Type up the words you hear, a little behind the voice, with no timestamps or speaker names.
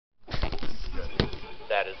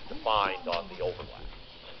defined on the overlap.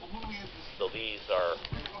 So these are,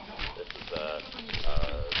 this is a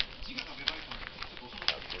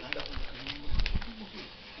group element.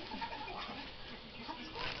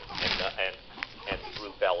 And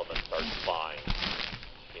group elements are defined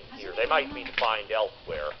in here. They might be defined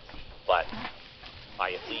elsewhere, but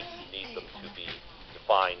I at least need them to be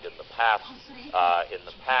defined in the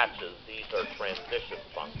patches. These are transition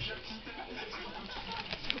functions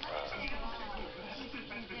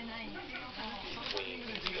between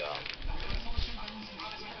the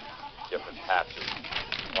different patches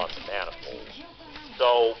on the manifold.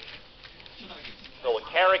 So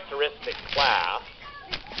a characteristic class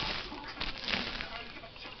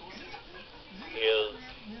is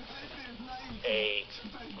a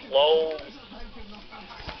closed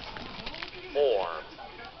form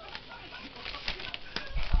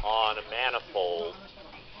on a manifold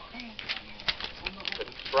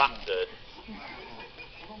constructed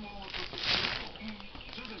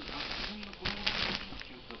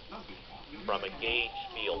from a gauge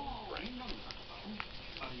field string.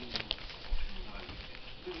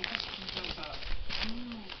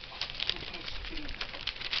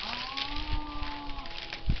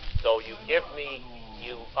 So you give me,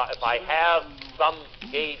 if I have some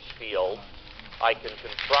gauge field, I can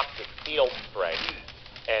construct a field strength,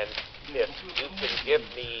 and if you can give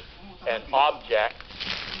me an object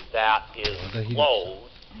that is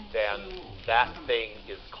closed, then that thing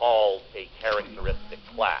is called a characteristic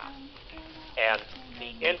class. And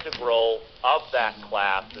the integral of that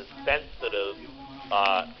class is sensitive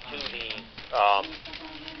to these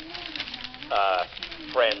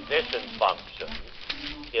transition functions,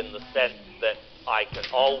 in the sense that I can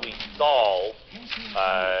always solve,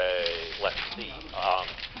 let's see,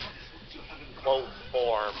 closed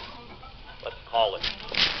form, let's call it.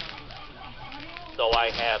 So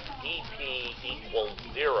I have dp equals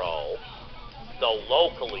 0. So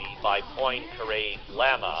locally, by Poincaré's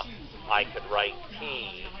lemma, I could write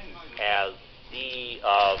T as d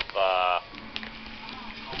of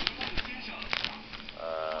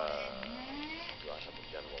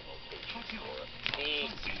D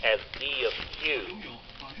as d of q,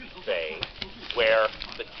 say, where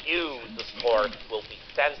the q's, of course, will be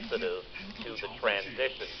sensitive to the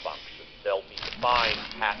transition function. They'll be defined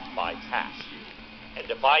patch by patch. And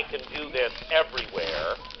if I can do this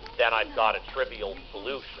everywhere, then I've got a trivial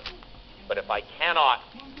solution. But if I cannot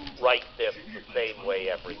write this the same way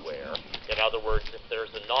everywhere, in other words, if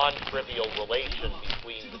there's a non-trivial relation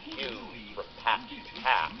between the q's from patch to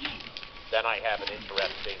patch, then I have an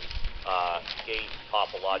interesting gauge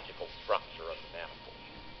topological structure of the manifold.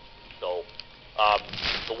 So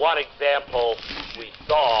the one example we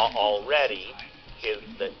saw already is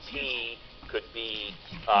that T could be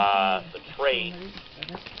the trace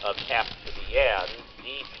of f to the n.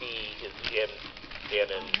 dp is in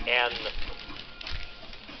an n,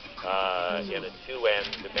 in a 2n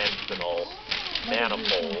dimensional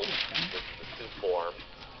manifold, which is the 2 form.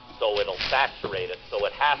 So it'll saturate it. So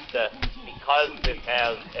it has to, because it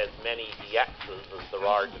has as many dx's as there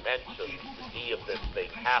are dimensions, the d of this thing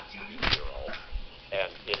has to be 0.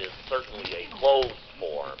 And it is certainly a closed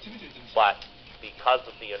form, but because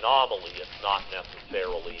of the anomaly, it's not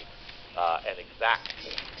necessarily an exact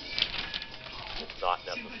form. It's not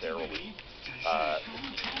necessarily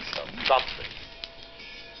something.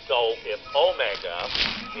 So if omega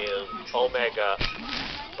is d omega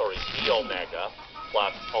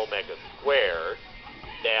plus omega squared,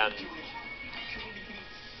 then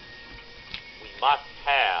we must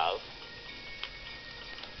have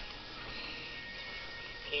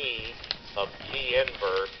P of G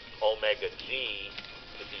inverse omega G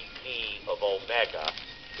to be P of omega.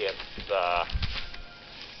 It's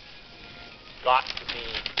got to be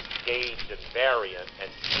gauge invariant, and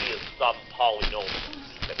P is some polynomial.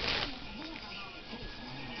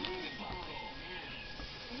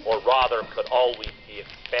 Or rather, could always be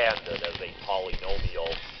expanded as a polynomial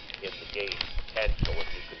in the gauge potential if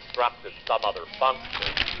you constructed some other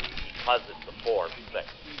function, because it's a form.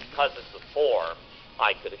 Because it's a form,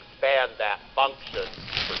 I could expand that function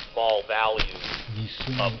for small values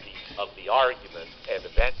of the argument, and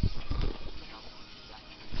eventually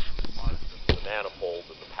the manifold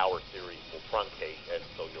and the power series will truncate, and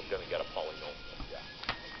so you're going to get a polynomial.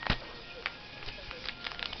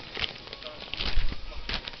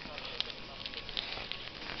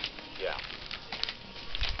 Yeah.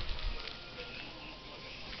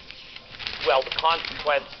 Well, the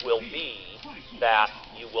consequence will be that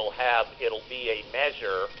you will have, it'll be a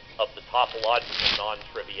measure of the topological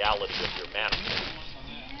non-triviality of your manifold.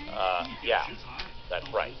 Yeah, that's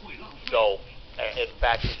right. So In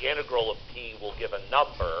fact, the integral of p will give a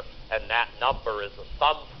number, and that number is a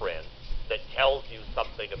thumbprint that tells you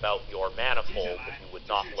something about your manifold that you would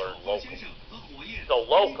not learn locally. So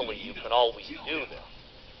locally, you can always do this.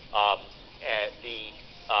 And the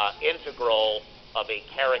integral of a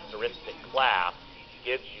characteristic class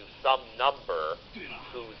gives you some number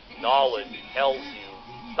whose knowledge tells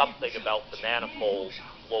you something about the manifold's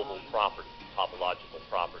global properties, topological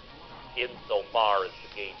properties, insofar as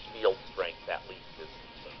the gauge field strength at least is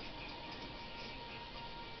concerned.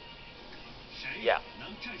 Yeah,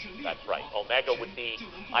 that's right. Omega would be,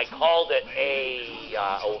 I called it A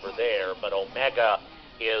over there, but omega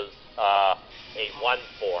is a one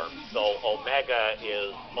form. So omega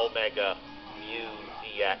is omega mu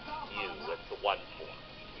dx mu. It's a one form.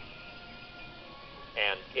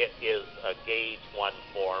 And it is a gauge one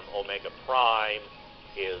form. Omega prime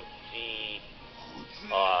is G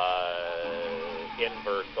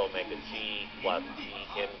inverse omega G plus G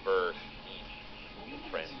inverse E. It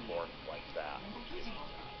transforms like that.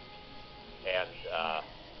 And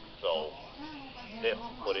so this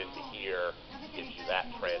put into here gives you that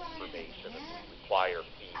transformation, and we require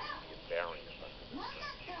P to be invariant under this.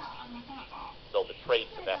 So the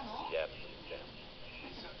trace of SCM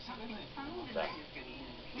is that.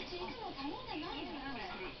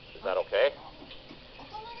 Is that okay?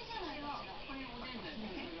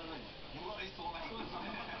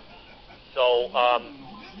 So,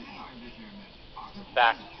 in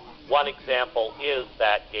fact, one example is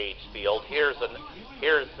that gauge field.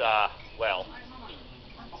 Well,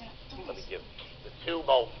 let me give the two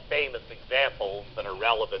most famous examples that are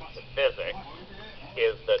relevant to physics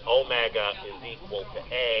is that omega is equal to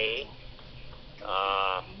A,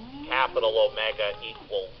 capital omega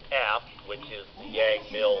equals F, which is the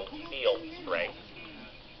Yang-Mills field strength.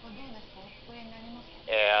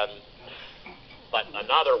 But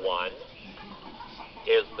another one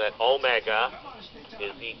is that omega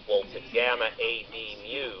is equal to gamma AD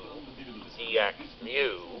mu dx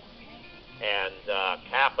mu, and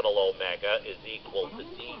capital omega is equal to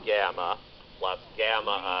d gamma plus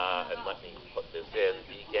gamma, and let me put this in,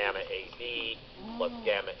 d gamma AD plus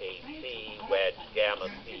gamma AC wedge gamma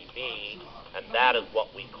CB, and that is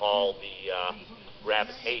what we call the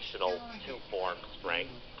gravitational two-form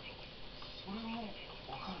strength.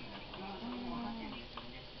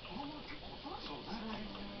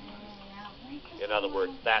 In other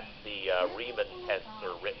words, that's the Riemann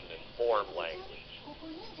tensor written in form language,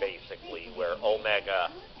 basically, where omega,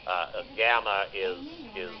 gamma is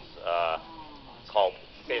called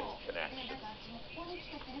the spin connection.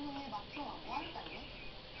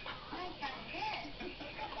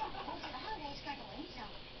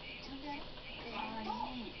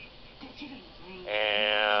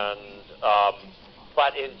 And,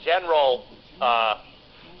 but in general,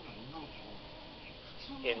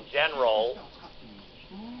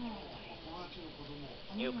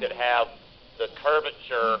 you could have the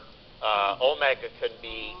curvature, omega could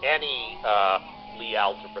be any Lie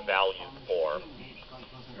algebra valued form.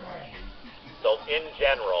 So in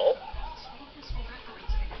general,